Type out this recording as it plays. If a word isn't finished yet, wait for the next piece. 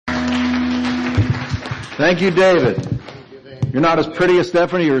Thank you, David. You're not as pretty as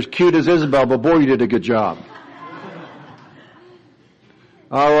Stephanie or as cute as Isabel, but boy, you did a good job.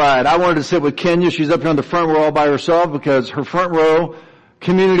 All right. I wanted to sit with Kenya. She's up here on the front row all by herself because her front row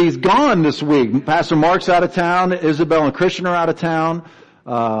community's gone this week. Pastor Mark's out of town. Isabel and Christian are out of town.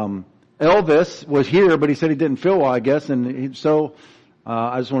 Elvis was here, but he said he didn't feel well, I guess. And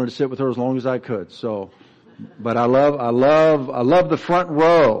I just wanted to sit with her as long as I could. But I love the front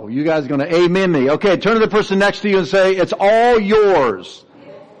row. You guys are going to amen me. Okay, turn to the person next to you and say, it's all yours.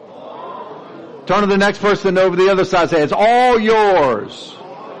 Turn to the next person over the other side and say, it's all yours.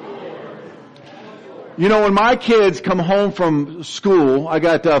 You know, when my kids come home from school, I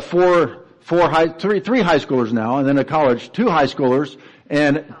got three high schoolers now, and then a college, 2 high schoolers,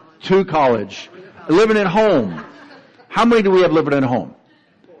 and 2 college. Living at home. How many do we have living at home?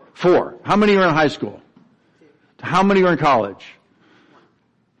 4. How many are in high school? How many are in college?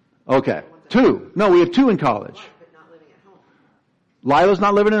 Okay. 2. No, we have 2 in college. Lila's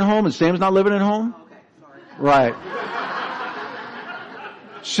not living at home and Sam's not living at home? Right.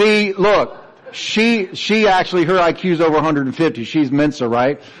 See, look, she actually, her IQ's over 150. She's Mensa,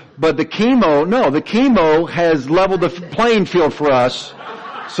 right? But the chemo has leveled the playing field for us.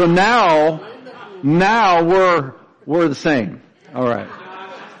 So now we're the same. All right.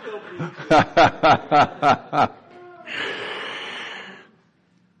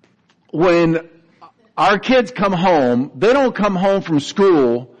 When our kids come home, they don't come home from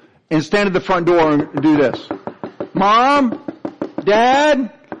school and stand at the front door and do this. Mom,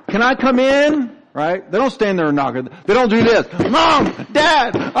 Dad, can I come in? Right? They don't stand there and knock. They don't do this. Mom,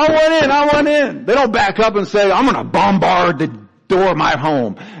 Dad, I want in. They don't back up and say, I'm going to bombard the door of my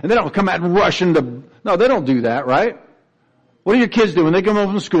home. And they don't come out and rush into. No, they don't do that, right? What do your kids do when they come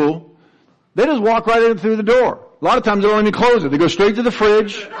home from school? They just walk right in through the door. A lot of times they don't even close it. They go straight to the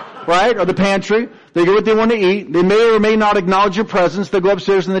fridge, right, or the pantry. They get what they want to eat. They may or may not acknowledge your presence. They go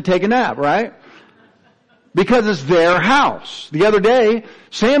upstairs and they take a nap, right? Because it's their house. The other day,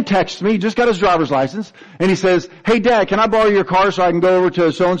 Sam texted me, he just got his driver's license, and he says, hey Dad, can I borrow your car so I can go over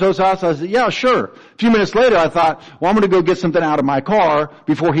to so-and-so's house? I said, yeah, sure. A few minutes later, I thought, well, I'm going to go get something out of my car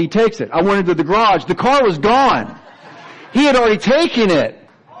before he takes it. I went into the garage. The car was gone. He had already taken it.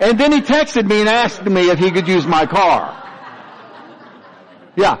 And then he texted me and asked me if he could use my car.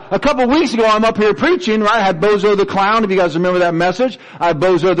 Yeah, a couple of weeks ago I'm up here preaching, right? I had Bozo the Clown, if you guys remember that message. I had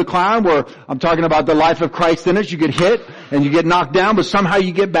Bozo the Clown where I'm talking about the life of Christ in it. You get hit and you get knocked down, but somehow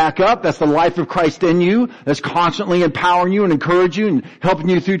you get back up. That's the life of Christ in you. That's constantly empowering you and encouraging you and helping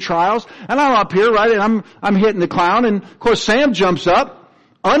you through trials. And I'm up here, right? And I'm hitting the clown, and of course Sam jumps up,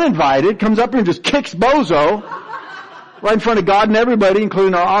 uninvited, comes up here and just kicks Bozo right in front of God and everybody,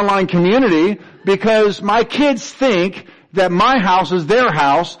 including our online community, because my kids think that my house is their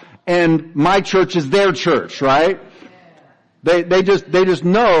house and my church is their church, right? They just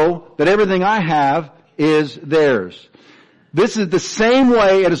know that everything I have is theirs. This is the same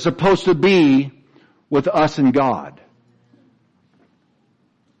way it is supposed to be with us and God.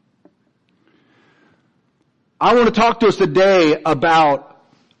 I want to talk to us today about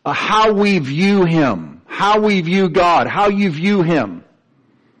how we view Him, how we view God, how you view Him.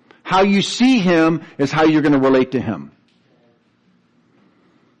 How you see Him is how you're going to relate to Him.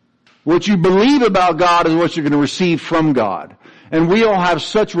 What you believe about God is what you're going to receive from God. And we all have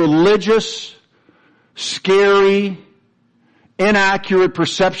such religious, scary, inaccurate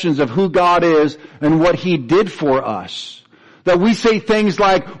perceptions of who God is and what He did for us, that we say things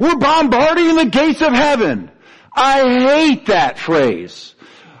like, we're bombarding the gates of heaven. I hate that phrase.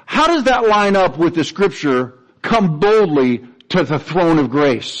 How does that line up with the scripture, come boldly to the throne of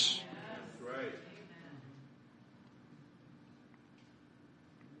grace?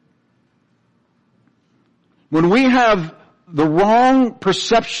 When we have the wrong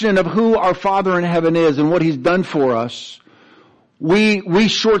perception of who our Father in heaven is and what He's done for us, we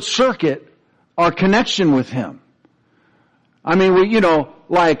short circuit our connection with Him. I mean,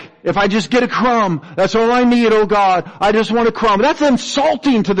 like, if I just get a crumb, that's all I need, oh God. I just want a crumb. That's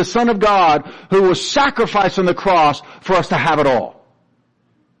insulting to the Son of God who was sacrificed on the cross for us to have it all.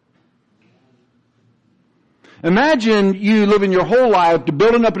 Imagine you living your whole life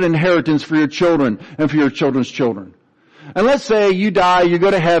building up an inheritance for your children and for your children's children. And let's say you die, you go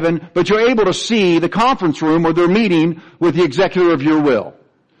to heaven, but you're able to see the conference room where they're meeting with the executor of your will.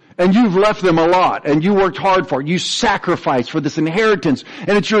 And you've left them a lot, and you worked hard for it. You sacrificed for this inheritance,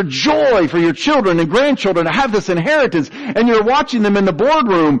 and it's your joy for your children and grandchildren to have this inheritance. And you're watching them in the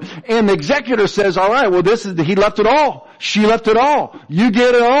boardroom, and the executor says, all right, well he left it all. She left it all. You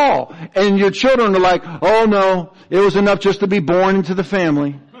get it all. And your children are like, oh no, it was enough just to be born into the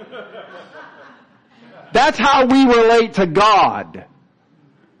family. That's how we relate to God.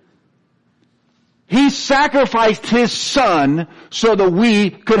 He sacrificed His Son so that we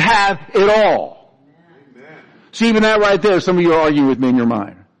could have it all. Amen. See, even that right there, some of you are arguing with me in your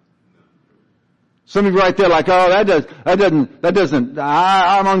mind. Some of you right there like, oh, that doesn't,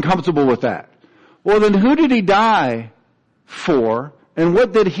 I'm uncomfortable with that. Well, then who did He die for? And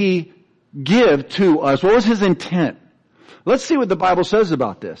what did He give to us? What was His intent? Let's see what the Bible says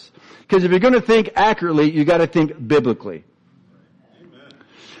about this. Because if you're going to think accurately, you got to think biblically.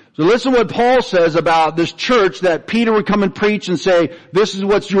 So listen to what Paul says about this church that Peter would come and preach and say, this is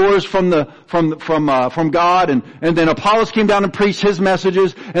what's yours from God. And then Apollos came down and preached his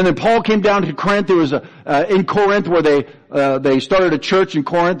messages. And then Paul came down to Corinth. There was in Corinth where they started a church in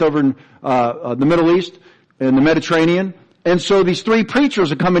Corinth over in, the Middle East, in the Mediterranean. And so these three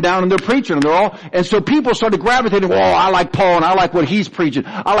preachers are coming down and they're preaching and so people started gravitating, I like Paul and I like what he's preaching.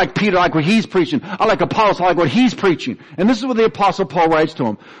 I like Peter, I like what he's preaching. I like Apollos, I like what he's preaching. And this is what the Apostle Paul writes to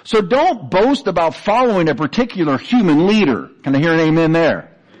them. So don't boast about following a particular human leader. Can I hear an amen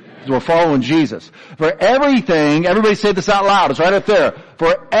there? Because we're following Jesus. For everything, everybody say this out loud, it's right up there.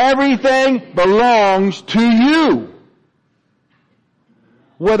 For everything belongs to you.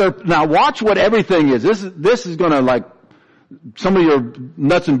 Now watch what everything is. This is gonna some of your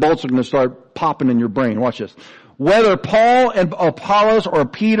nuts and bolts are going to start popping in your brain. Watch this. Whether Paul and Apollos or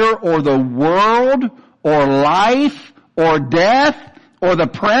Peter or the world or life or death or the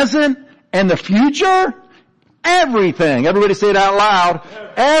present and the future, everything, everybody say it out loud,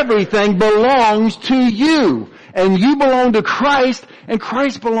 everything belongs to you. And you belong to Christ and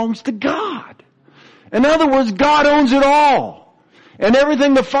Christ belongs to God. In other words, God owns it all. And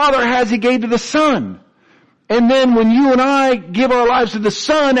everything the Father has, He gave to the Son. And then when you and I give our lives to the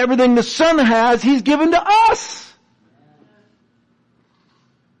Son, everything the Son has, He's given to us.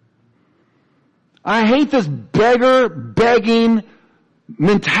 I hate this begging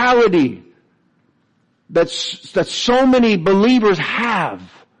mentality that so many believers have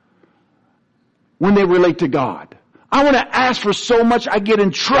when they relate to God. I want to ask for so much, I get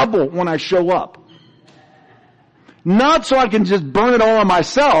in trouble when I show up. Not so I can just burn it all on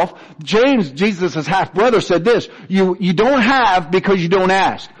myself. James, Jesus' half-brother, said this, you don't have because you don't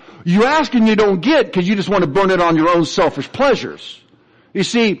ask. You ask and you don't get because you just want to burn it on your own selfish pleasures. You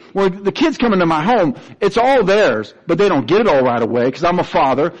see, when the kids come into my home, it's all theirs, but they don't get it all right away because I'm a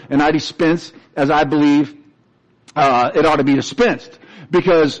father and I dispense as I believe it ought to be dispensed.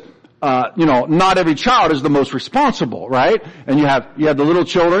 Because not every child is the most responsible, right? And you have the little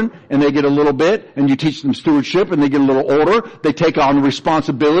children and they get a little bit and you teach them stewardship and they get a little older. They take on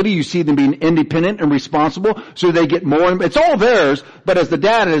responsibility. You see them being independent and responsible. So they get more. It's all theirs. But as the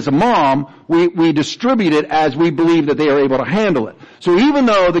dad and as a mom, we distribute it as we believe that they are able to handle it. So even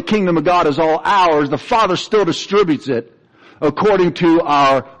though the kingdom of God is all ours, the Father still distributes it according to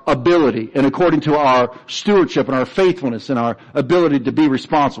our ability and according to our stewardship and our faithfulness and our ability to be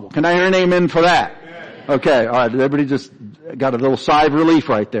responsible. Can I hear an amen for that? Amen. Okay, all right. Everybody just got a little sigh of relief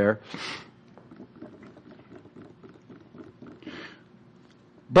right there.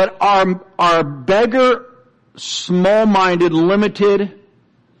 But our beggar, small-minded, limited,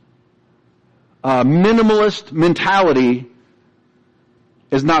 minimalist mentality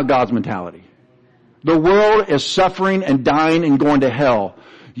is not God's mentality. The world is suffering and dying and going to hell.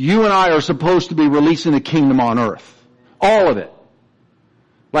 You and I are supposed to be releasing the kingdom on earth. All of it.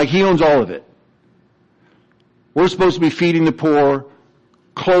 Like He owns all of it. We're supposed to be feeding the poor,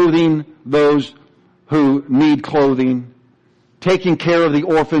 clothing those who need clothing, taking care of the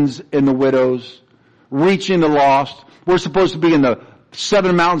orphans and the widows, reaching the lost. We're supposed to be in the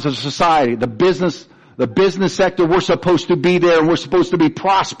 7 mountains of society, the business sector. We're supposed to be there and we're supposed to be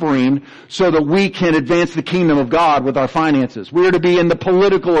prospering so that we can advance the kingdom of God with our finances. We are to be in the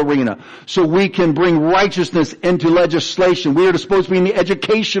political arena so we can bring righteousness into legislation. We are supposed to be in the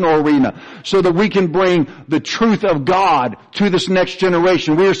educational arena so that we can bring the truth of God to this next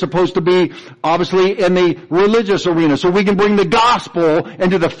generation. We are supposed to be obviously in the religious arena so we can bring the gospel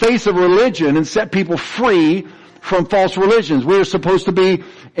into the face of religion and set people free from false religions. We are supposed to be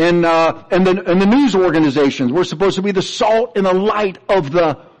in the news organizations. We're supposed to be the salt and the light of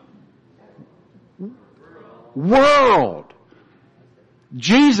the world.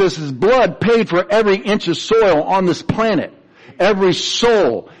 Jesus' blood paid for every inch of soil on this planet, every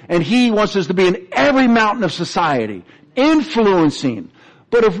soul. And He wants us to be in every mountain of society, influencing.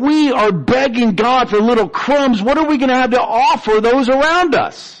 But if we are begging God for little crumbs, what are we going to have to offer those around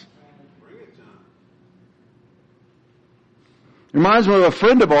us? It reminds me of a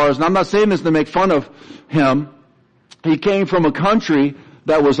friend of ours, and I'm not saying this to make fun of him. He came from a country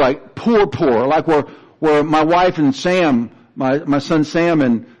that was like poor, like where where my wife and Sam, my son Sam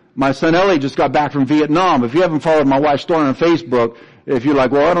and my son Ellie just got back from Vietnam. If you haven't followed my wife's story on Facebook, if you're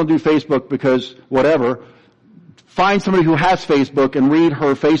like, well, I don't do Facebook because whatever, find somebody who has Facebook and read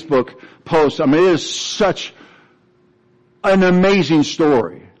her Facebook posts. I mean, it is such an amazing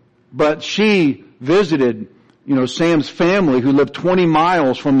story. But she visited, Sam's family who lived 20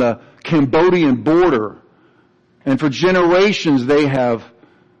 miles from the Cambodian border. And for generations they have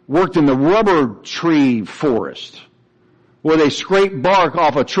worked in the rubber tree forest, where they scrape bark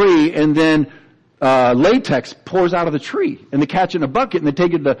off a tree and then latex pours out of the tree, and they catch it in a bucket and they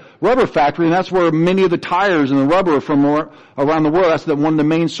take it to the rubber factory, and that's where many of the tires and the rubber from around the world, that's one of the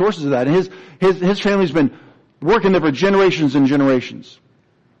main sources of that. And his family's been working there for generations and generations.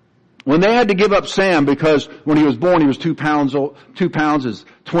 When they had to give up Sam, because when he was born he was 2 pounds, his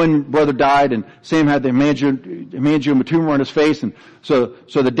twin brother died, and Sam had the hemangioma tumor on his face, and so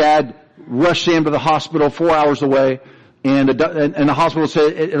the dad rushed Sam to the hospital 4 hours away. And the hospital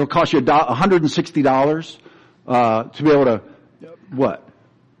said it'll cost you $160 to be able to what?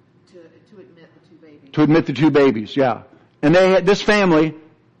 To admit the 2 babies. To admit the 2 babies, yeah. And this family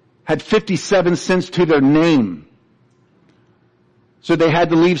had 57 cents to their name, so they had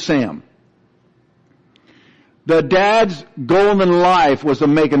to leave Sam. The dad's goal in life was to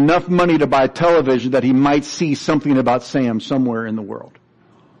make enough money to buy television that he might see something about Sam somewhere in the world.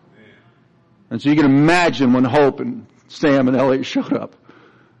 And so you can imagine when Hope and Sam and Elliot showed up.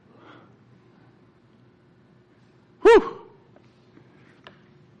 Whew.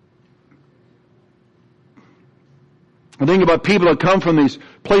 I think about people that come from these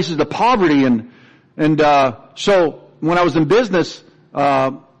places of poverty, and so when I was in business,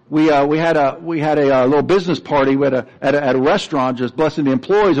 we had a little business party at a restaurant, just blessing the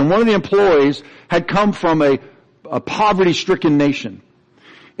employees, and one of the employees had come from a poverty-stricken nation.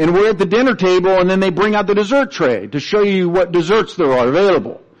 And we're at the dinner table, and then they bring out the dessert tray to show you what desserts there are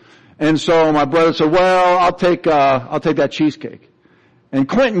available. And so my brother said, well, I'll take that cheesecake. And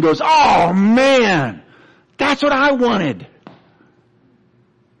Quentin goes, oh man, that's what I wanted.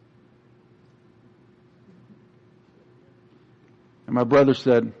 And my brother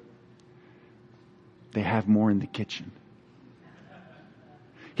said, they have more in the kitchen.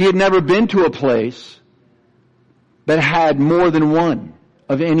 He had never been to a place that had more than one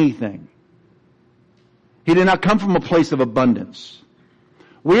of anything. He did not come from a place of abundance.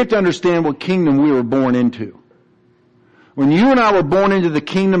 We have to understand what kingdom we were born into. When you and I were born into the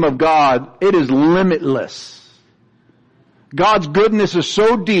kingdom of God, it is limitless. God's goodness is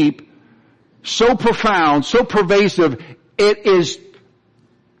so deep, so profound, so pervasive, it is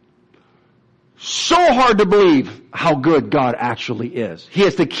so hard to believe how good God actually is. He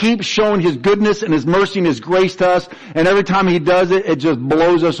has to keep showing His goodness and His mercy and His grace to us, and every time He does it, it just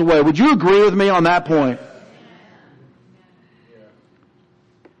blows us away. Would you agree with me on that point?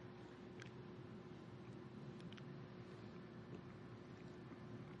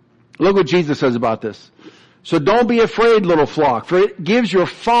 Look what Jesus says about this. So don't be afraid, little flock, for it gives your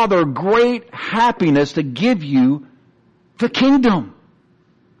Father great happiness to give you the kingdom.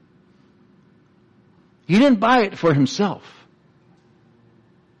 He didn't buy it for Himself.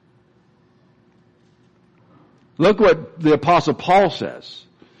 Look what the Apostle Paul says.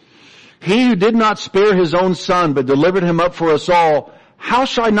 He who did not spare His own Son, but delivered Him up for us all, how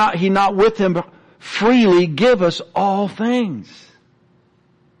shall He not with Him freely give us all things?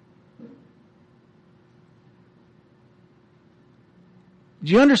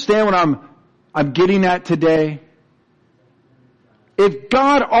 Do you understand what I'm getting at today? If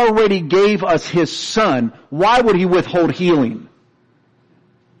God already gave us His Son, why would He withhold healing?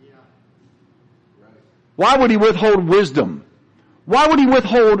 Why would He withhold wisdom? Why would He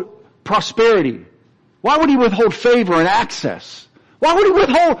withhold prosperity? Why would He withhold favor and access? Why would He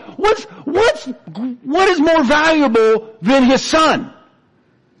withhold, what is more valuable than His Son?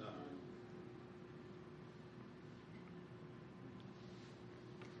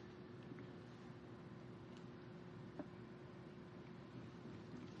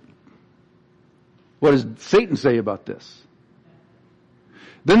 What does Satan say about this?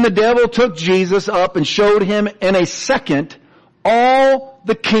 Then the devil took Jesus up and showed Him in a second all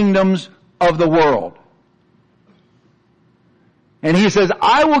the kingdoms of the world. And He says,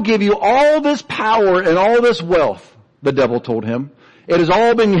 I will give you all this power and all this wealth, the devil told him. It has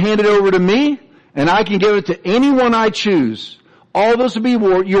all been handed over to me, and I can give it to anyone I choose. All this will be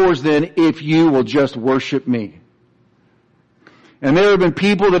yours then if you will just worship me. And there have been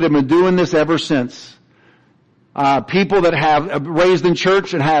people that have been doing this ever since. People that have raised in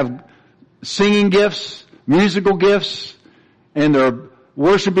church and have singing gifts, musical gifts, and they're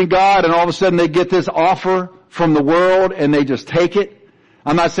worshiping God, and all of a sudden they get this offer from the world and they just take it.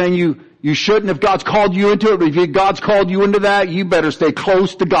 I'm not saying you shouldn't if God's called you into it, but if God's called you into that, you better stay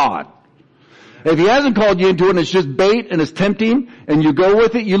close to God. If He hasn't called you into it and it's just bait and it's tempting and you go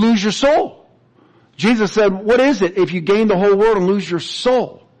with it, you lose your soul. Jesus said, what is it if you gain the whole world and lose your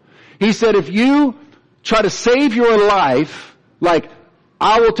soul? He said, if you try to save your life, like,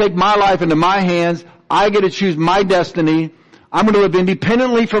 I will take my life into my hands, I get to choose my destiny, I'm going to live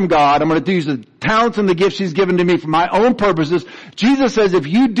independently from God, I'm going to use the talents and the gifts He's given to me for my own purposes. Jesus says if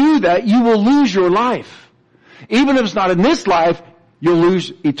you do that, you will lose your life. Even if it's not in this life, you'll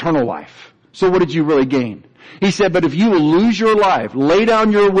lose eternal life. So what did you really gain? He said, but if you will lose your life, lay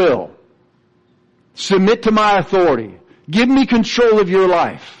down your will, submit to my authority, give me control of your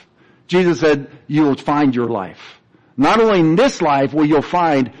life, Jesus said, you will find your life. Not only in this life where you'll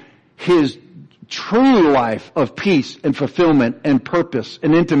find His true life of peace and fulfillment and purpose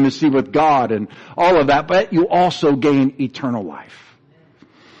and intimacy with God and all of that, but you also gain eternal life.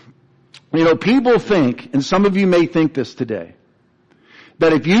 You know, people think, and some of you may think this today,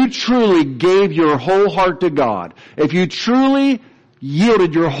 that if you truly gave your whole heart to God, if you truly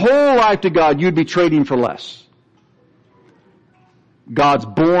yielded your whole life to God, you'd be trading for less. God's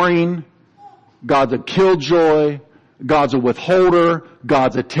boring. God's a killjoy. God's a withholder.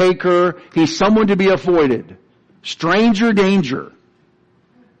 God's a taker. He's someone to be avoided. Stranger danger.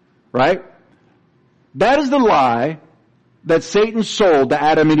 Right? That is the lie that Satan sold to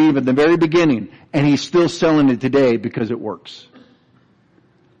Adam and Eve at the very beginning, and he's still selling it today because it works.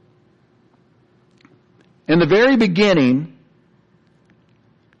 In the very beginning,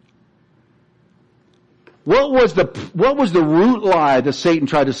 what was the root lie that Satan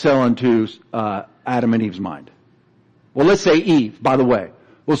tried to sell into Adam and Eve's mind? Well, let's say Eve, by the way.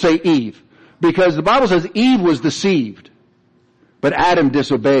 We'll say Eve. Because the Bible says Eve was deceived, but Adam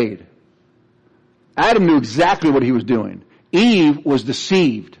disobeyed. Adam knew exactly what he was doing. Eve was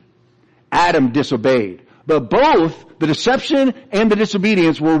deceived. Adam disobeyed. But both the deception and the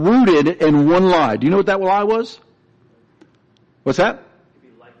disobedience were rooted in one lie. Do you know what that lie was? What's that?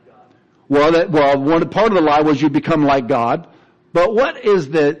 One part of the lie was you become like God. But what is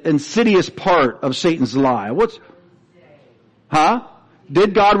the insidious part of Satan's lie?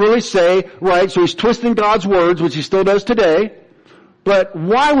 Did God really say? Right, so he's twisting God's words, which he still does today. But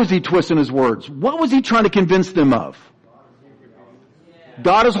why was he twisting his words? What was he trying to convince them of?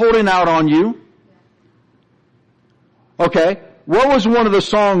 God is holding out on you. Okay, what was one of the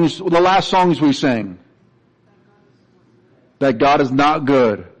songs, the last songs we sang? That God is not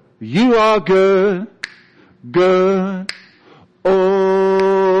good. You are good, good.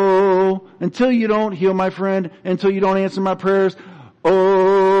 Oh, until you don't heal my friend, until you don't answer my prayers.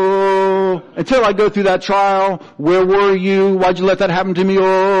 Oh, until I go through that trial, where were you? Why'd you let that happen to me?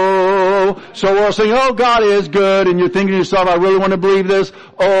 Oh, so we're all saying, oh, God is good, and you're thinking to yourself, I really want to believe this.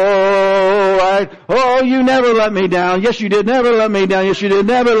 Oh, right. Oh, you never let me down. Yes, you did. Never let me down. Yes, you did.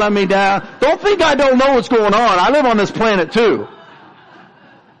 Never let me down. Don't think I don't know what's going on. I live on this planet too.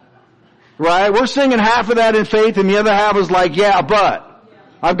 Right? We're singing half of that in faith, and the other half is like, yeah, but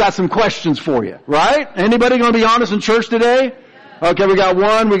I've got some questions for you. Right? Anybody going to be honest in church today? Okay, we got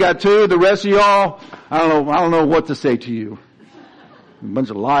one, we got two, the rest of y'all, I don't know what to say to you. A bunch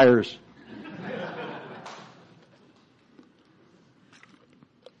of liars.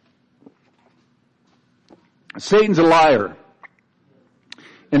 Satan's a liar.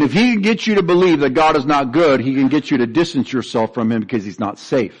 And if he can get you to believe that God is not good, he can get you to distance yourself from him because he's not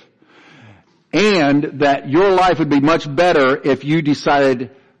safe. And that your life would be much better if you decided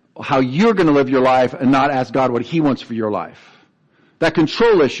how you're going to live your life and not ask God what he wants for your life. That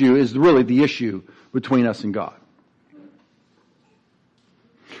control issue is really the issue between us and God.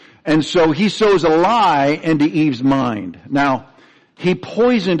 And so he sows a lie into Eve's mind. Now, he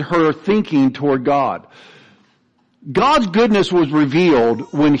poisoned her thinking toward God. God's goodness was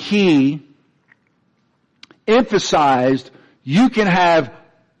revealed when he emphasized you can have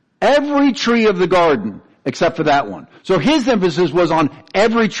every tree of the garden except for that one. So his emphasis was on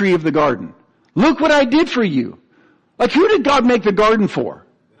every tree of the garden. Look what I did for you. Like, who did God make the garden for?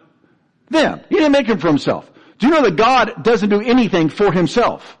 Them. He didn't make them for himself. Do you know that God doesn't do anything for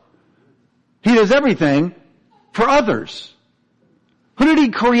himself? He does everything for others. Who did he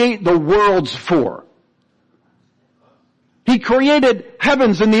create the worlds for? He created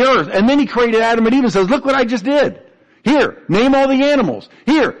heavens and the earth, and then he created Adam and Eve and says, look what I just did. Here, name all the animals.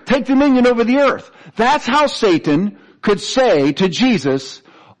 Here, take dominion over the earth. That's how Satan could say to Jesus,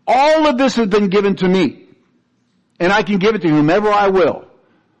 all of this has been given to me. And I can give it to whomever I will.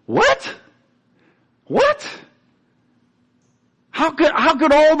 What? What? How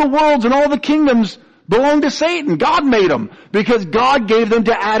could all the worlds and all the kingdoms belong to Satan? God made them because God gave them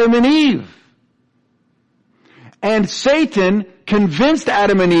to Adam and Eve. And Satan convinced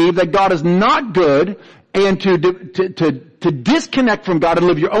Adam and Eve that God is not good and to disconnect from God and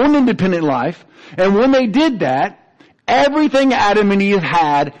live your own independent life. And when they did that, everything Adam and Eve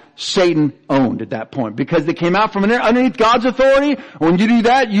had, Satan owned at that point because they came out from underneath God's authority. When you do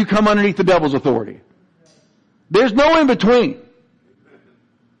that, you come underneath the devil's authority. There's no in between.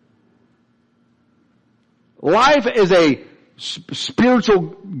 Life is a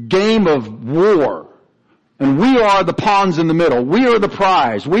spiritual game of war. And we are the pawns in the middle. We are the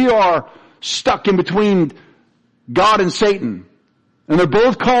prize. We are stuck in between God and Satan. And they're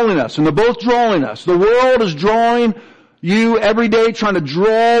both calling us and they're both drawing us. The world is drawing you every day, trying to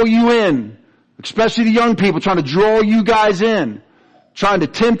draw you in. Especially the young people, trying to draw you guys in. Trying to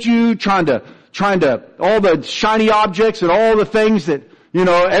tempt you, trying to, all the shiny objects and all the things that,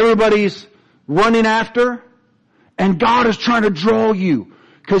 everybody's running after. And God is trying to draw you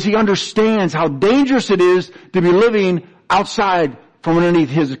because He understands how dangerous it is to be living outside from underneath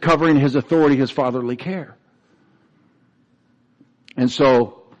His covering, His authority, His fatherly care. And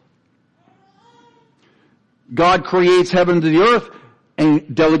so, God creates heaven to the earth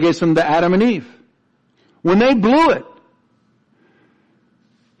and delegates them to Adam and Eve. When they blew it,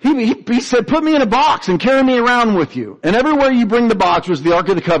 He said, put me in a box and carry me around with you. And everywhere you bring the box, was the Ark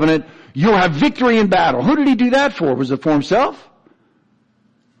of the Covenant, you'll have victory in battle. Who did He do that for? Was it for Himself?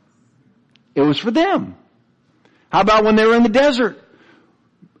 It was for them. How about when they were in the desert?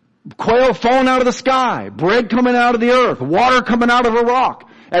 Quail falling out of the sky, bread coming out of the earth, water coming out of a rock.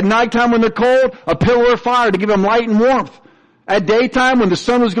 At nighttime when they're cold, a pillar of fire to give them light and warmth. At daytime when the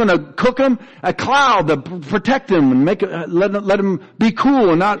sun was going to cook them, a cloud to protect them and let them be cool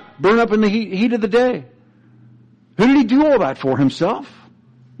and not burn up in the heat of the day. Who did He do all that for? Himself?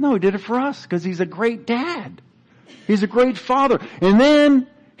 No, He did it for us because He's a great dad. He's a great father. And then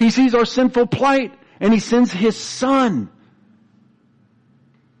He sees our sinful plight and He sends His Son.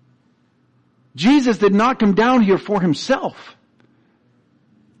 Jesus did not come down here for Himself.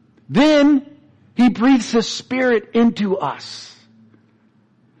 Then He breathes His Spirit into us.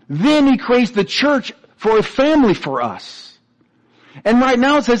 Then He creates the church for a family for us. And right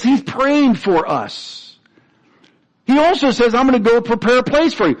now it says He's praying for us. He also says, I'm going to go prepare a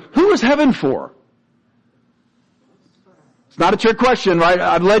place for you. Who is heaven for? It's not a trick question, right?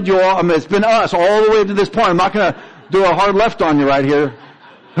 I've led you all. It's been us all the way to this point. I'm not going to do a hard left on you right here.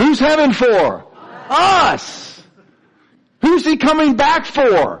 Who's heaven for? Us. Who's He coming back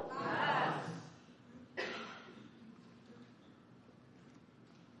for?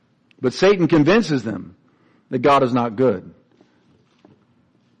 But Satan convinces them that God is not good.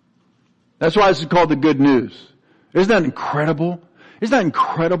 That's why this is called the good news. Isn't that incredible? Isn't that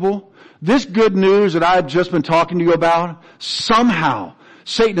incredible? This good news that I've just been talking to you about, somehow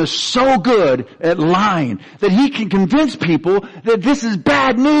Satan is so good at lying that he can convince people that this is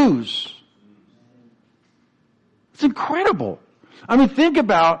bad news. It's incredible. I mean, think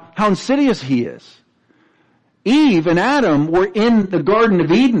about how insidious he is. Eve and Adam were in the Garden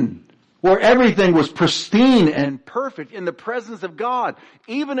of Eden, where everything was pristine and perfect in the presence of God.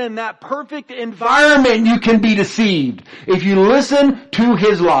 Even in that perfect environment, you can be deceived if you listen to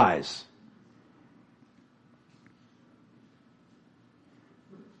his lies.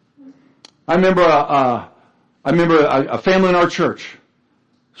 I remember a family in our church.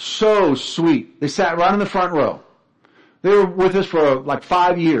 So sweet. They sat right in the front row. They were with us for like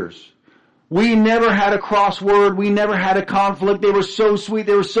 5 years. We never had a crossword. We never had a conflict. They were so sweet.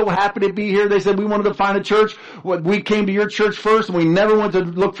 They were so happy to be here. They said, we wanted to find a church. We came to your church first, and we never went to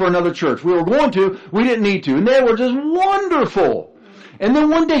look for another church. We were going to. We didn't need to. And they were just wonderful. And then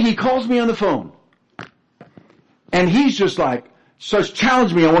one day he calls me on the phone. And he's just like, starts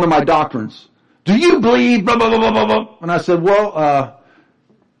challenging me on one of my doctrines. Do you believe blah, blah, blah, blah, blah, blah? And I said, well,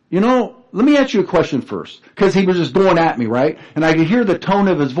 let me ask you a question first. Because he was just going at me, right? And I could hear the tone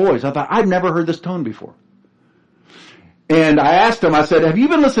of his voice. I thought, I've never heard this tone before. And I asked him, I said, have you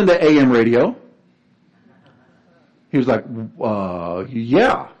been listening to AM radio? He was like,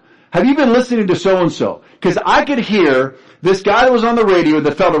 yeah. Have you been listening to so-and-so? Because I could hear this guy that was on the radio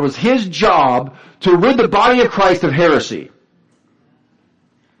that felt it was his job to rid the body of Christ of heresy.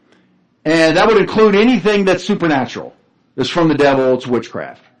 And that would include anything that's supernatural. It's from the devil, it's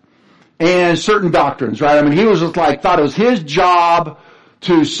witchcraft. And certain doctrines, right? I mean, he was just like, thought it was his job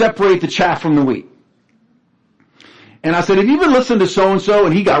to separate the chaff from the wheat. And I said, have you been listening to so-and-so?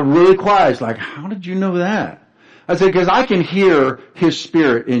 And he got really quiet. He's like, how did you know that? I said, because I can hear his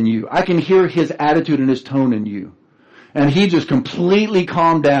spirit in you. I can hear his attitude and his tone in you. And he just completely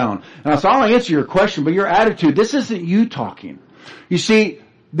calmed down. And I said, I'll answer your question, but your attitude, this isn't you talking. You see,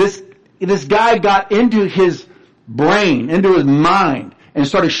 this guy got into his brain, into his mind, and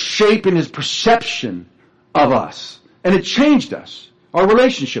started shaping his perception of us. And it changed us, our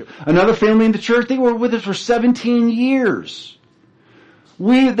relationship. Another family in the church, they were with us for 17 years.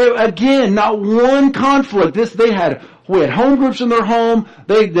 Again, not one conflict. We had home groups in their home.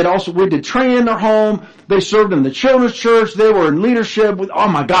 We did training in their home. They served in the children's church. They were in leadership. Oh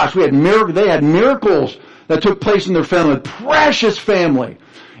my gosh, they had miracles that took place in their family. Precious family.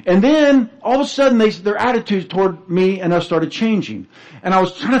 And then, all of a sudden, their attitudes toward me and us started changing. And I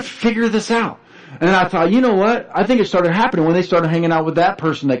was trying to figure this out. And I thought, you know what? I think it started happening when they started hanging out with that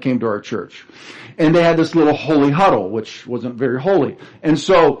person that came to our church. And they had this little holy huddle, which wasn't very holy. And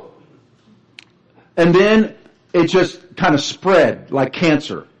then it just kind of spread like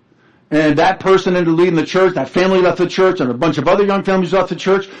cancer. And that person ended up leaving the church, that family left the church, and a bunch of other young families left the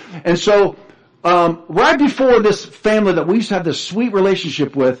church. And so, right before this family that we used to have this sweet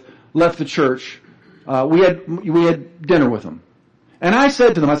relationship with left the church, we had dinner with them. And I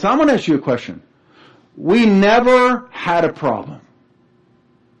said to them, I'm going to ask you a question. We never had a problem.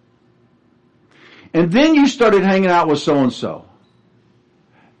 And then you started hanging out with so-and-so.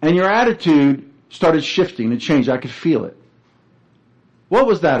 And your attitude started shifting and changed. I could feel it. What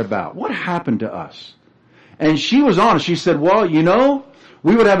was that about? What happened to us? And she was honest. She said, well,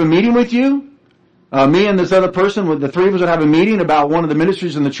 we would have a meeting with you. Me and this other person, the three of us would have a meeting about one of the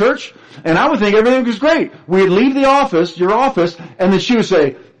ministries in the church. And I would think everything was great. We'd leave the office, your office, and then she would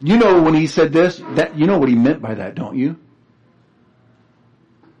say, when he said this, that, what he meant by that, don't you?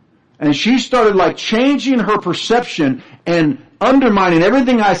 And she started changing her perception and undermining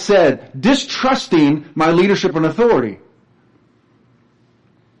everything I said, distrusting my leadership and authority.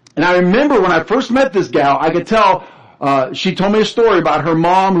 And I remember when I first met this gal, I could tell, she told me a story about her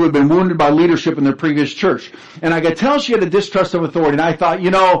mom who had been wounded by leadership in their previous church. And I could tell she had a distrust of authority. And I thought,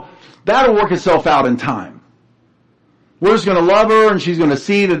 that'll work itself out in time. We're just going to love her and she's going to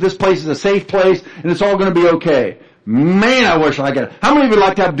see that this place is a safe place and it's all going to be okay. Man, I wish I could. How many of you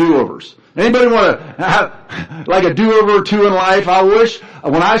like to have do-overs? Anybody want to have a do-over or two in life?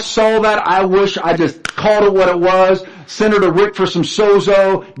 When I saw that, I wish I just called it what it was, sent her to Rick for some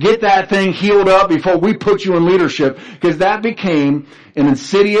sozo, get that thing healed up before we put you in leadership, because that became an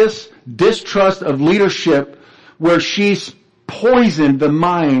insidious distrust of leadership where she's poisoned the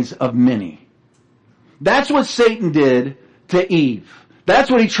minds of many. That's what Satan did to Eve. That's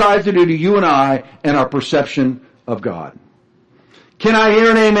what he tries to do to you and I and our perception of God. Can I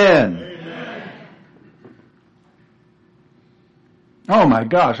hear an amen? Amen. Oh my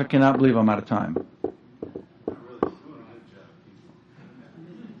gosh, I cannot believe I'm out of time.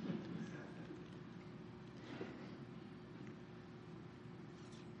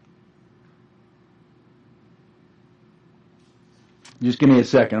 Just give me a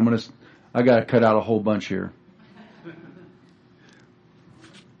second. I got to cut out a whole bunch here.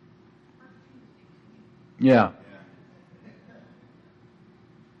 Yeah.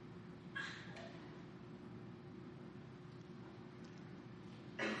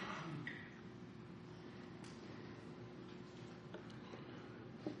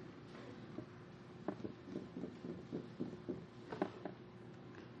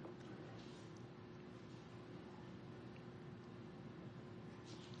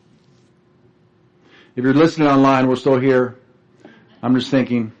 If you're listening online, we're still here. I'm just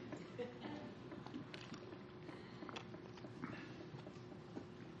thinking.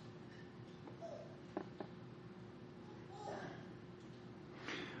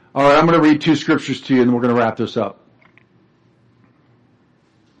 All right, I'm going to read 2 scriptures to you, and then we're going to wrap this up.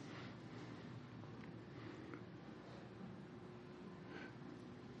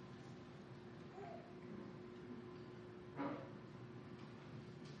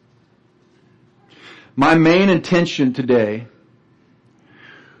 My main intention today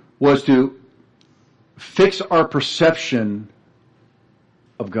was to fix our perception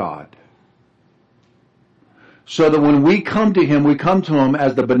of God. So that when we come to Him, we come to Him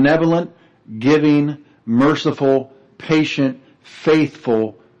as the benevolent, giving, merciful, patient,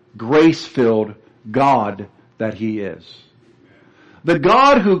 faithful, grace-filled God that He is. The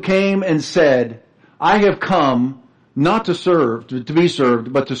God who came and said, I have come not to serve, to be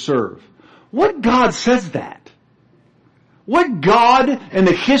served, but to serve. What God says that? What God in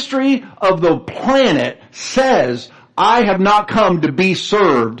the history of the planet says, I have not come to be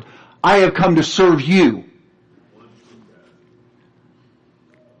served, I have come to serve you?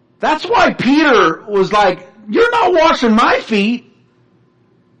 That's why Peter was like, you're not washing my feet.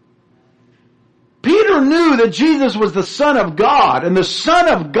 Peter knew that Jesus was the Son of God, and the Son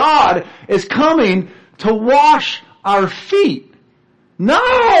of God is coming to wash our feet.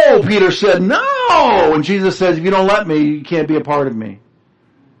 No, Peter said, no. And Jesus says, if you don't let me, you can't be a part of me.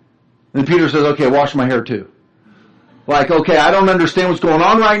 And Peter says, okay, wash my hair too. Like, okay, I don't understand what's going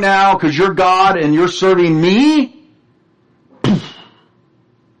on right now because you're God and you're serving me.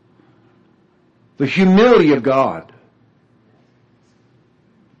 The humility of God.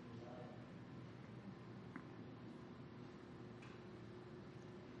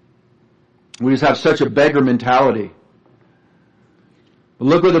 We just have such a beggar mentality. But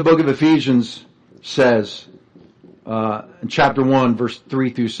look what the book of Ephesians says in chapter 1, verse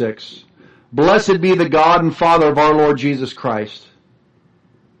 3 through 6. Blessed be the God and Father of our Lord Jesus Christ,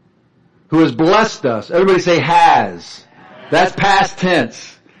 who has blessed us. Everybody say has. That's past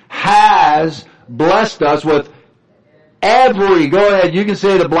tense. Has blessed us with every, go ahead, you can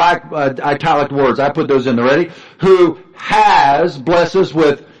say the black italic words. I put those in there. Ready? Who has blessed us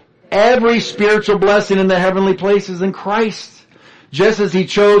with every spiritual blessing in the heavenly places in Christ. Just as He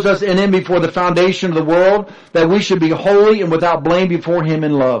chose us in Him before the foundation of the world, that we should be holy and without blame before Him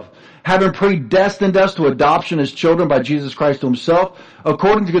in love. Having predestined us to adoption as children by Jesus Christ to Himself,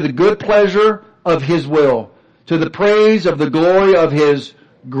 according to the good pleasure of His will, to the praise of the glory of His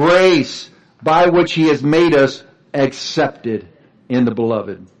grace, by which He has made us accepted in the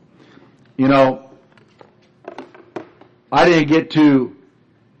Beloved. You know, I didn't get to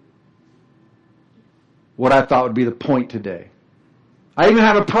what I thought would be the point today. I even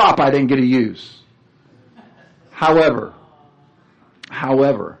have a prop I didn't get to use. However,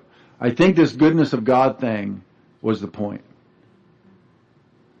 I think this goodness of God thing was the point.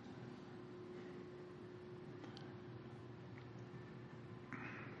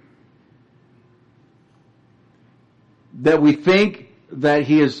 That we think that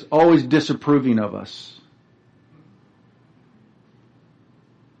He is always disapproving of us.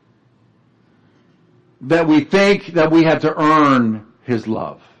 That we think that we have to earn His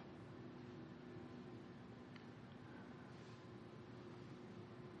love.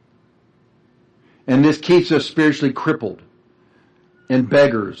 And this keeps us spiritually crippled and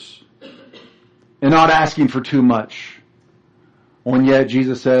beggars and not asking for too much. And yet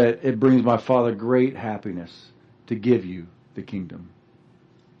Jesus said, it brings my Father great happiness to give you the kingdom.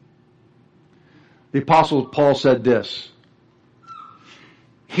 The Apostle Paul said this,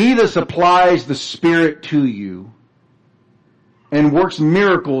 He that supplies the Spirit to you and works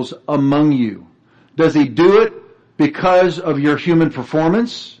miracles among you, does He do it because of your human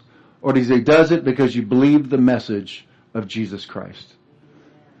performance, or does He does it because you believe the message of Jesus Christ?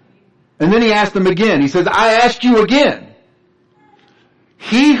 And then He asked them again. He says, I ask you again.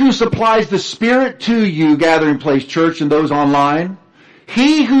 He who supplies the Spirit to you, Gathering Place Church and those online,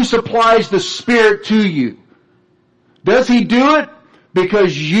 He who supplies the Spirit to you, does He do it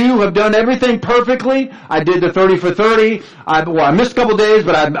because you have done everything perfectly? I did the 30 for 30. I missed a couple days,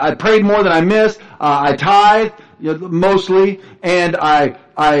 but I prayed more than I missed. I tithe mostly, and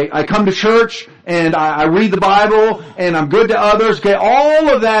I come to church, and I read the Bible, and I'm good to others. Okay, all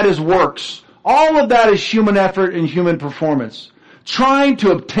of that is works. All of that is human effort and human performance. Trying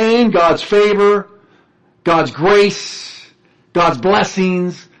to obtain God's favor, God's grace, God's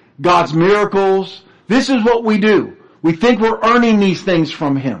blessings, God's miracles. This is what we do. We think we're earning these things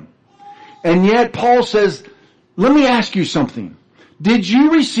from Him. And yet Paul says, let me ask you something. Did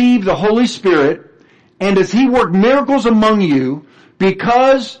you receive the Holy Spirit, and does He work miracles among you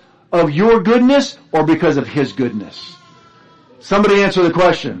because of your goodness or because of His goodness? Somebody answer the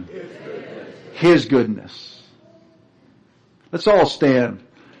question. His goodness. Let's all stand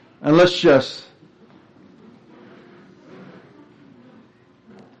and let's just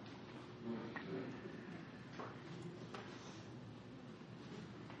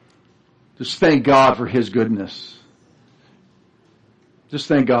thank God for His goodness. Just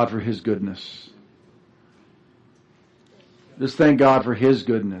thank God for His goodness. Just thank God for His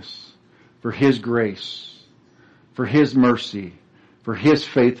goodness, for His grace, for His mercy, for His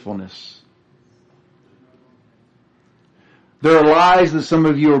faithfulness. There are lies that some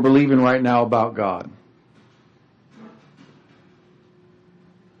of you are believing right now about God.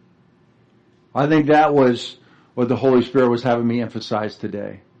 I think that was what the Holy Spirit was having me emphasize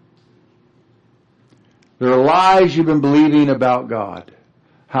today. There are lies you've been believing about God,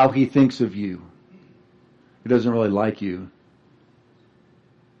 how He thinks of you. He doesn't really like you.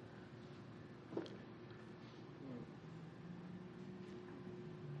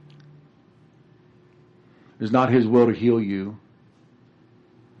 It's not His will to heal you.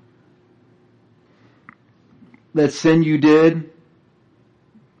 That sin you did,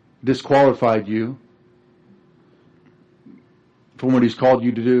 disqualified you from what He's called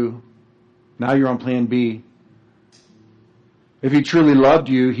you to do. Now you're on plan B. If He truly loved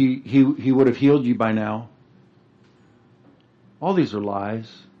you, He would have healed you by now. All these are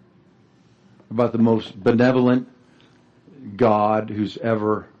lies about the most benevolent God who's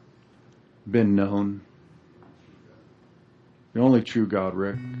ever been known. The only true God,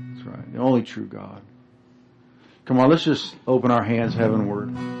 Rick. That's right. The only true God. Come on, let's just open our hands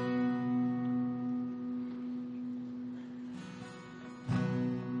heavenward.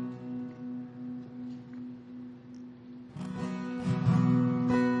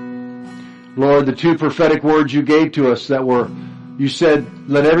 Lord, the two prophetic words you gave to us that were, you said,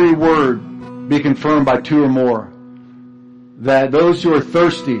 let every word be confirmed by two or more. That those who are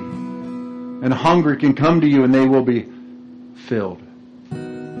thirsty and hungry can come to you and they will be filled.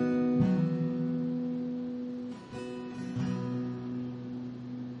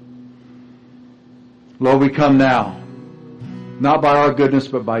 Lord, we come now, not by our goodness,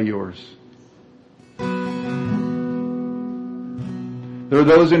 but by yours. There are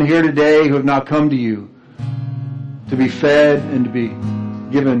those in here today who have not come to you to be fed and to be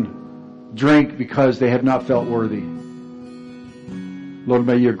given drink because they have not felt worthy. Lord,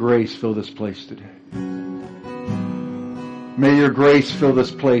 may your grace fill this place today. May your grace fill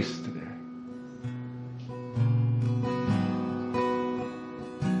this place today.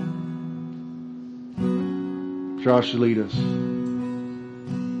 Josh, lead us.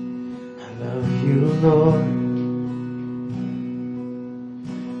 I love you, Lord.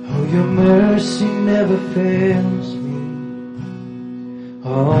 Oh, your mercy never fails me.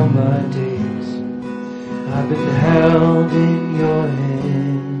 All my days I've been held in your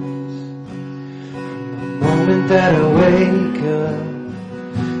hands. From the moment that I wake up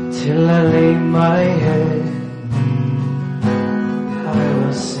till I lay my head, I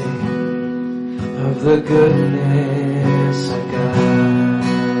will sing of the goodness of God.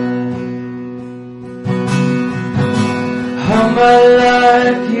 All my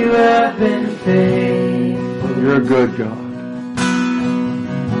life you have been faithful. You're a good God.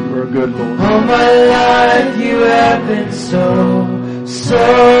 You're a good Lord. All my life you have been so, so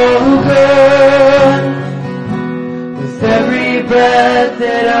good. With every breath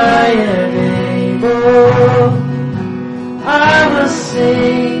that I am able, I will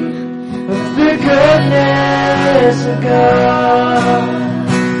sing of the goodness of God.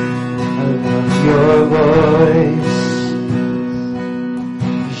 I love your voice.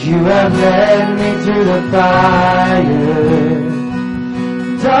 You have led me through the fire,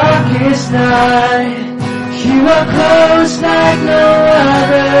 darkest night. You are close like no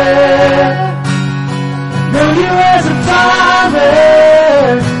other. Know you as a father,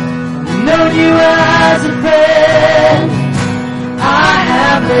 know you as a friend. I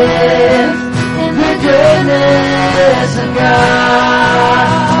have lived in the goodness of God.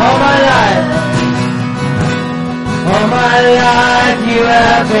 All my life you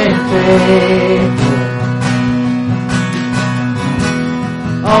have been faithful.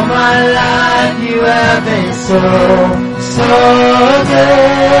 All my life you have been so, so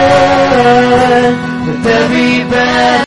good. With every breath